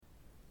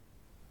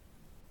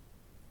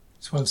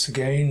So once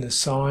again, the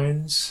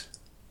signs.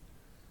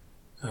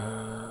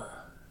 Do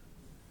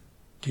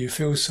you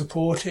feel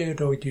supported,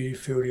 or do you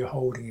feel you're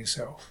holding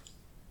yourself?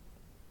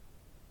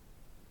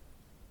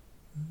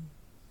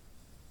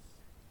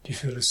 Do you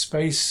feel a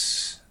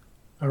space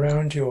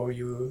around you, or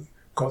you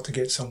got to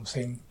get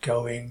something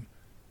going,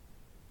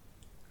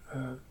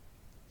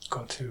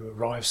 got to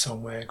arrive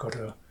somewhere, got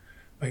to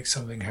make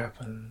something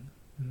happen?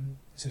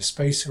 Is there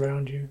space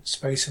around you,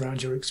 space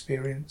around your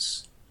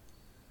experience?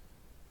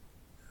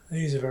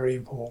 These are very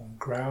important.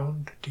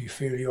 Ground. Do you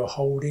feel you're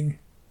holding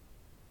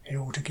it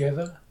all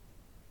together?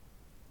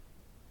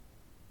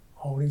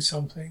 Holding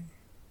something,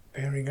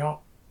 bearing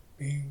up,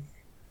 being,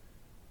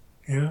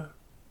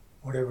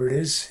 whatever it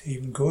is,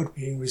 even good,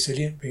 being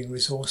resilient, being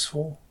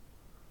resourceful,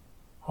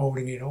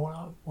 holding it all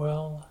up.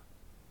 Well,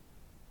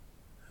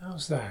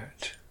 how's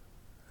that?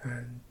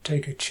 And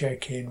take a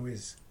check in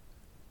with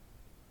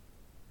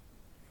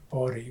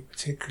your body,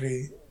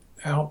 particularly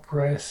out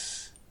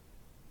breath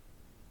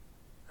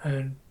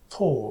and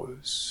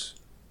pause.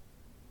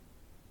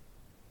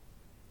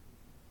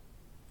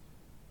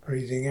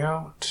 Breathing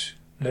out,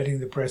 letting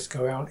the breath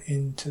go out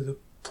into the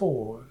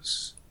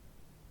pause.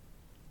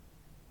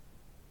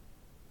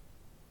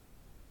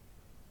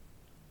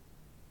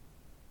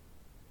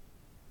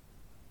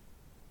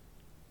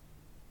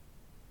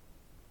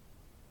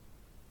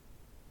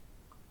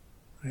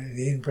 Let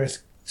the in-breath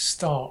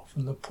start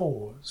from the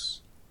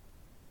pause.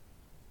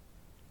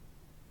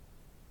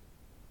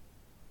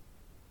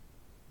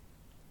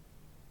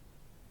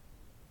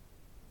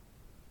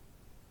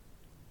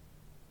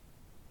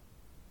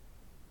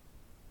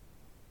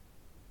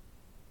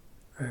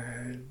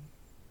 And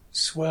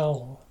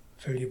swell,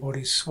 feel your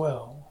body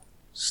swell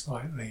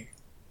slightly.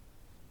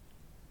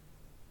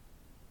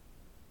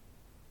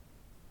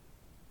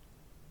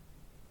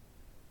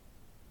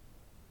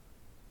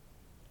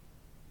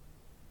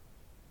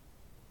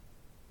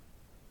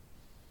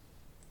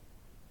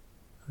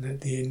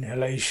 Let the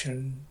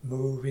inhalation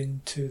move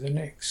into the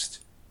next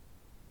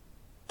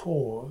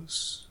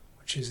pause,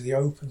 which is the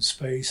open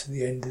space at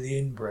the end of the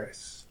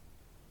in-breath.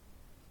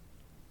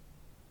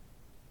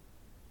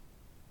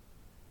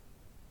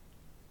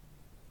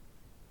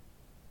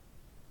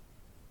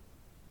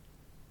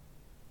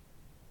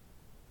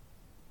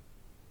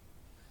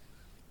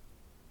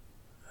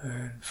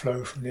 And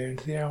flow from there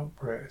into the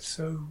out-breath.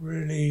 So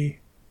really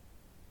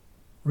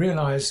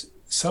realize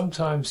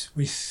sometimes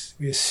we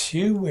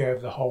assume we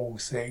have the whole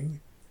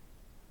thing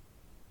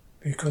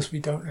because we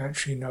don't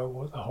actually know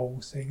what the whole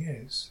thing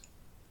is.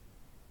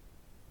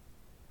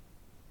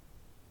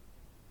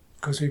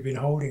 Because we've been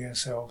holding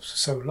ourselves for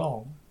so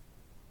long,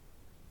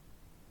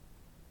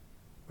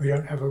 we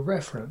don't have a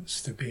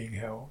reference to being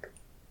held.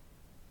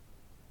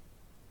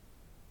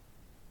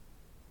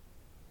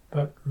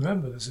 But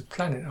remember, there's a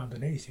planet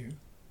underneath you.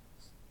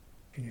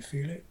 Can you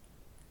feel it?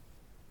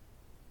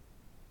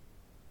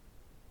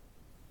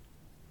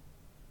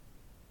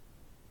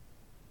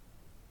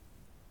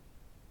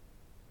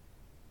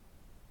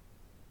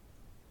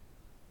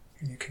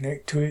 Can you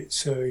connect to it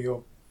so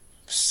your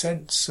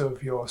sense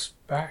of your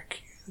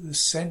back, the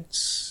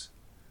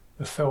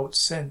felt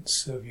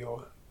sense of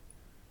your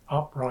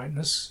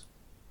uprightness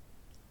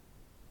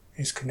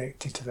is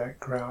connected to that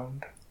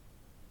ground?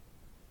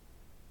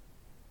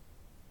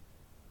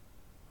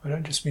 I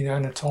don't just mean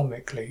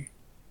anatomically,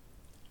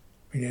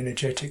 I mean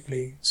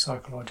energetically,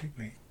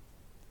 psychologically.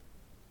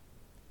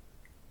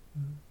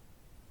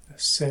 A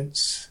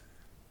sense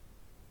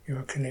you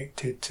are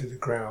connected to the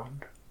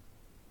ground.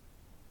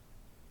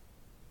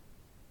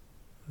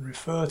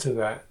 Refer to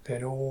that,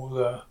 then all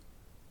the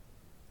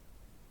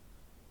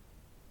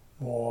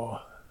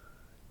more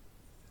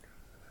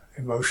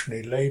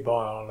emotionally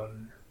labile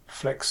and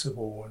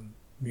flexible and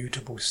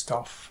mutable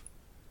stuff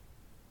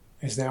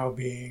is now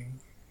being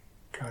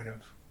kind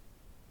of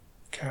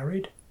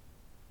carried,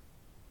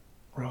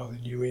 rather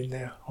than you in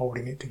there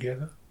holding it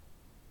together.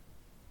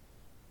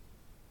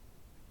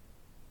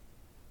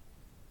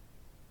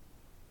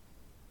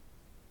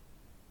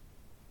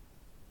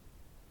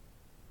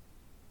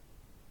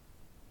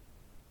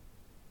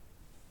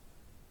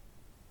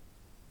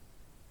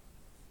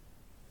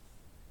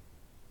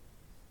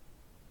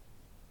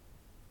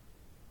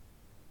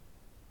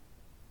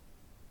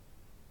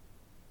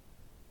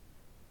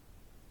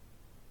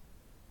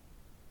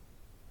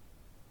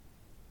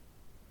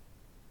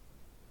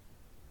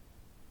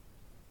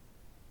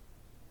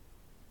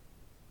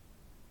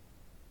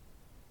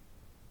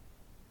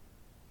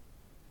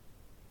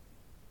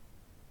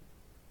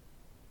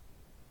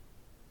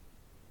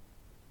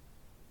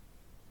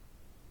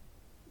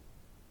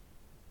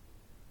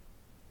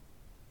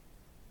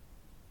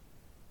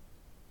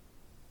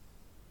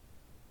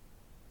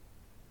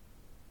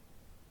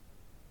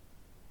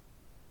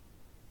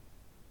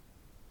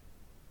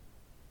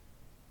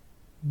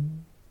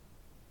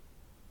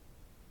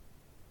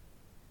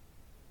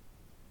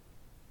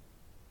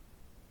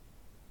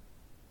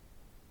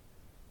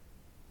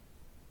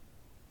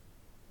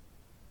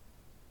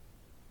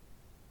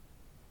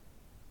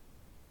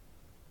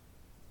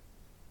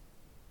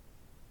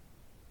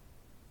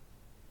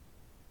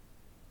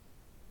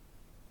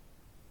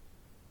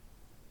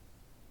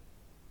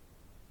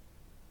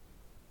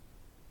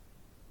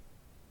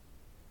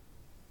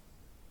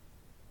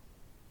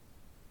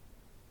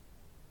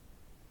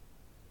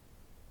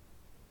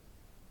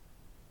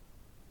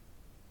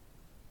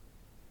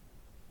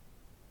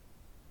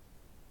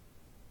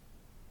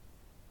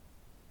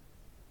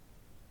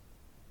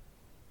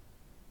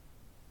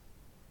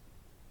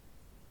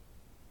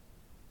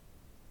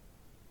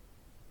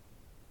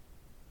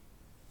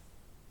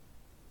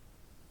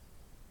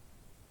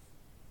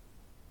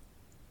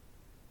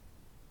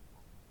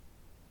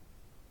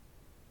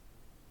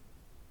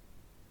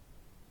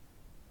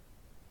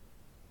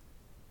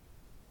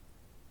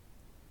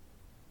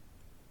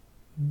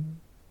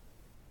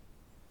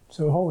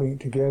 So holding it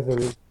together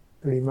is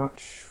pretty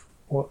much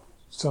what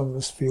some of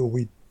us feel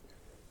we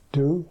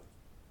do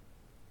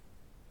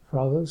for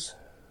others,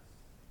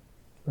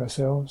 for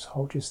ourselves,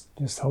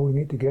 just holding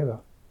it together,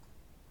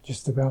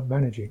 just about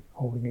managing,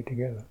 holding it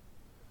together.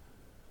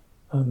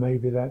 And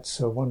maybe that's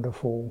a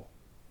wonderful,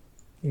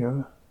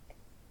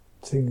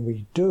 thing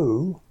we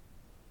do.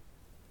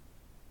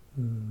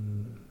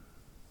 And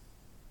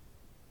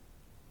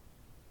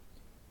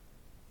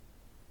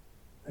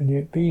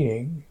yet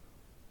being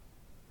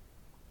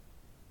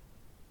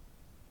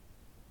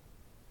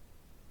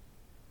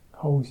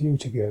holds you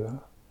together,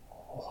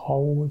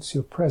 holds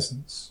your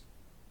presence.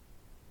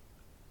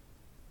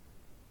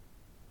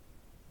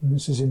 And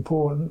this is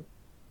important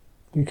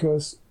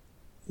because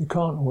you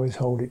can't always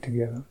hold it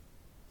together.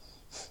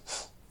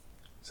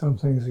 Some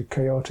things are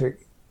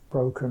chaotic,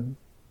 broken,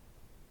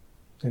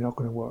 they're not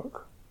going to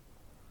work.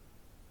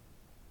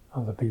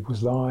 Other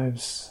people's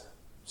lives,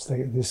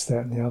 state of this,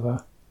 that and the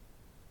other.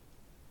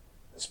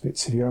 There's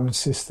bits of your own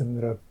system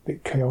that are a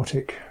bit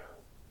chaotic.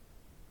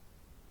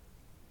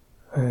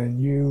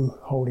 And you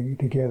holding it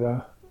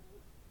together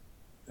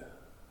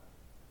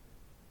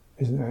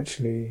isn't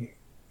actually,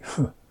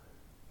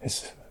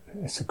 it's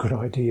a good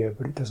idea,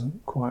 but it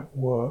doesn't quite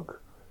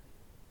work.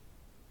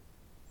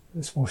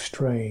 There's more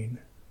strain.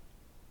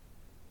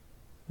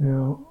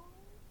 Now,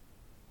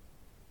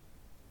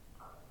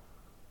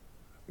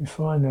 you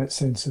find that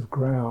sense of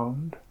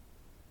ground,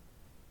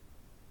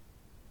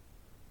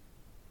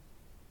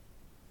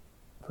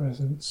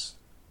 presence,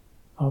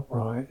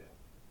 upright.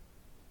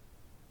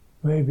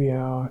 Maybe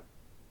our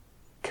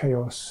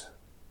chaos,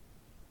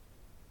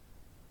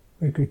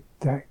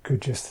 that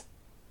could just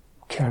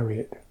carry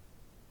it.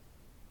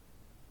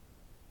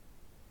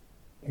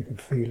 You can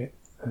feel it,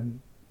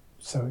 and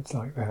so it's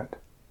like that.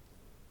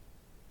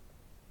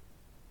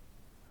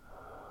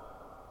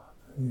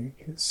 And you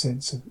get a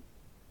sense of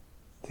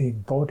the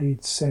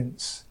embodied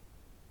sense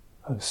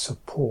of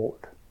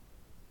support.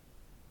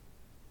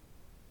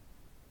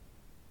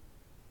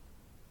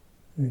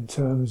 In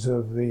terms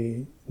of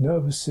the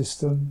nervous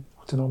system,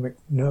 autonomic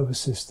nervous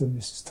system,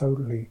 this is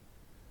totally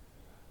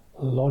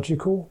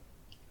logical,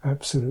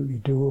 absolutely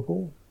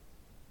doable.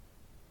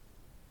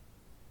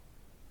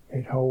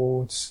 It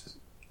holds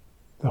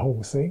the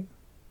whole thing.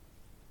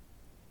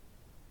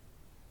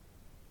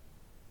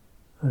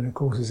 And of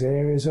course there's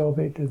areas of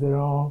it that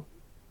are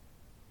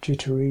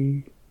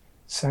jittery,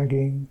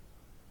 sagging,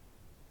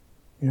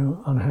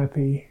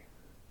 unhappy.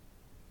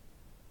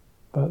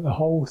 But the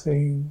whole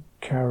thing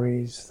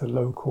carries the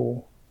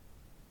local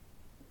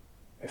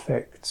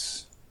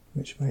effects,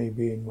 which may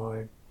be in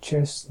my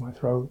chest, my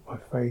throat, my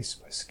face,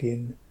 my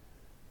skin,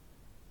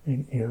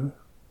 and,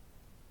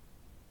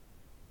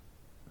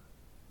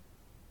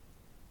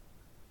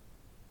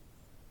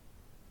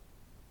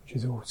 which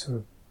is all sort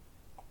of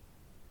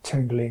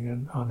tangling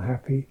and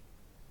unhappy.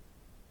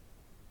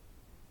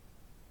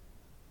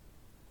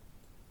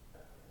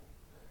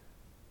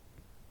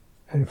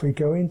 And if we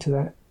go into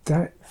that,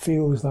 that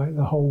feels like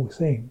the whole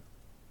thing.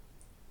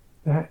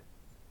 That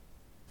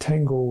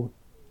tangled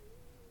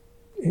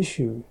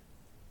issue,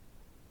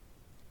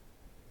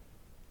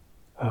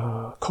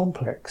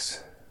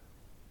 complex,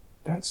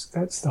 that's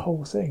the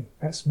whole thing.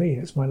 That's me,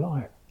 that's my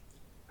life.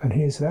 And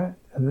here's that,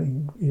 and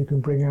then you can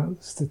bring out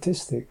the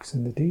statistics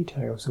and the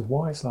details of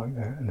why it's like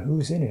that and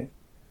who's in it.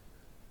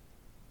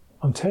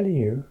 I'm telling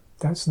you,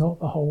 that's not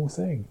the whole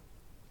thing.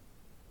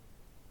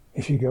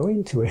 If you go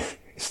into it,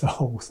 it's the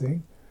whole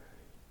thing.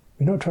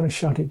 We're not trying to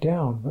shut it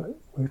down, but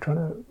we're trying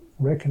to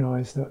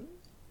recognize that,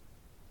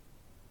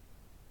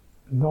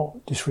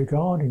 not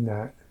disregarding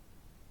that,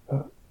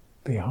 but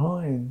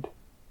behind,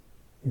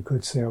 you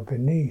could say, or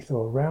beneath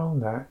or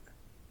around that,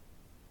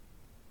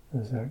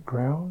 there's that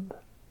ground,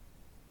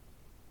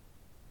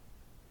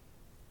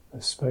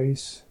 a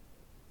space,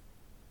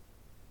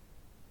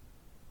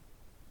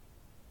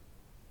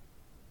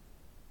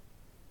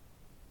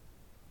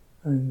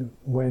 and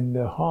when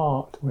the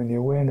heart, when the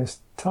awareness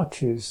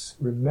touches,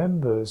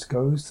 remembers,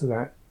 goes to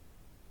that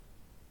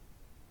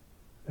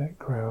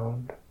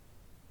ground,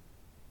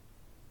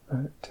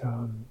 that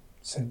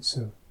sense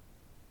of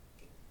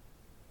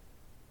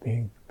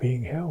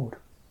being held.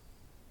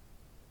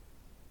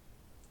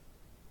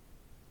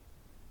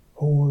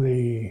 All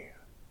the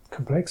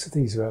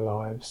complexities of our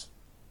lives,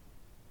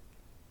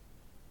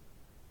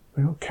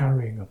 we're not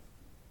carrying them,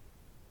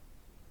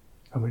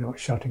 and we're not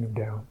shutting them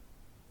down,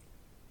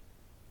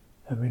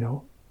 and we're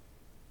not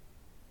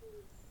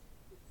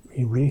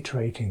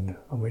reiterating them,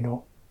 and we're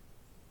not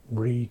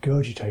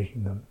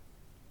regurgitating them,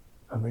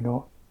 and we're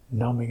not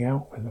numbing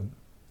out with them,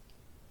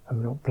 and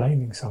we're not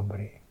blaming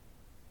somebody,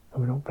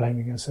 and we're not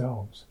blaming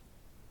ourselves.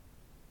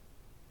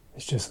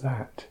 It's just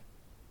that.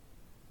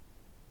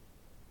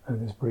 And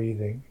there's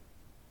breathing.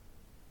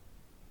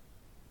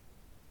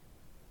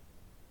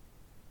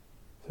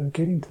 So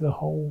getting to the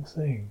whole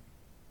thing.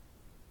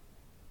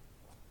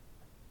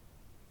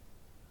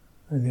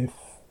 And if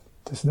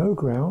there's no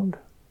ground,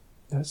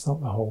 that's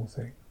not the whole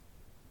thing.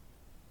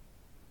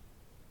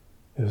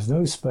 If there's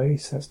no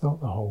space, that's not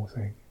the whole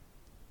thing.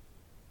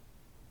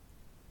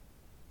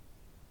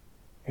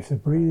 if the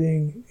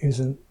breathing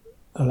isn't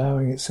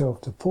allowing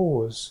itself to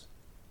pause,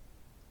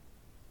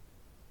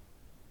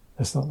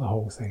 that's not the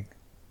whole thing.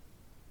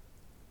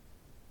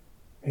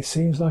 It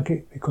seems like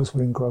it because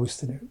we're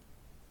engrossed in it.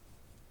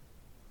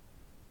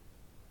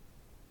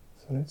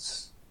 So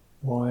let's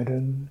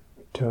widen,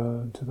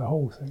 return to the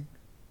whole thing.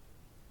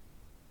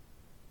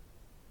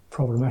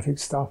 Problematic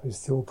stuff is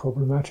still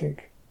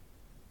problematic,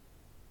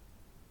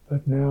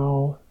 but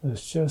now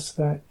there's just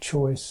that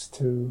choice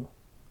to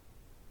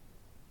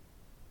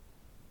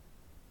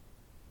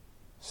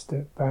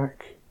step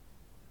back,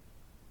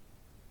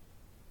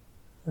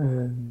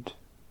 and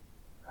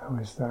how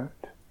is that?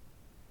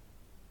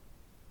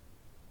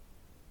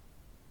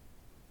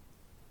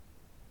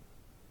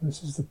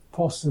 This is the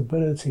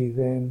possibility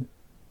then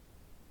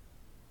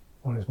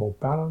one is more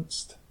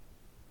balanced,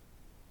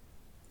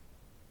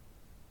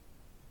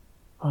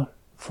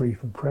 free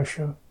from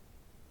pressure,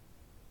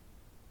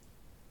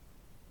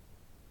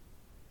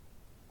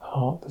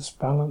 heart that's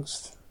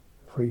balanced,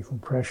 free from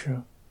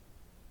pressure,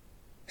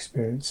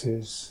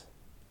 experiences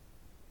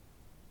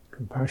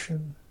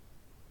compassion,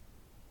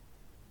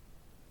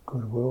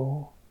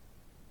 goodwill,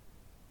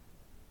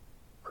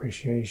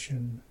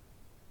 appreciation,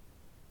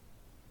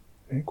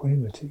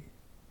 equanimity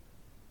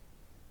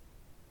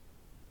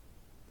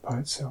by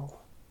itself.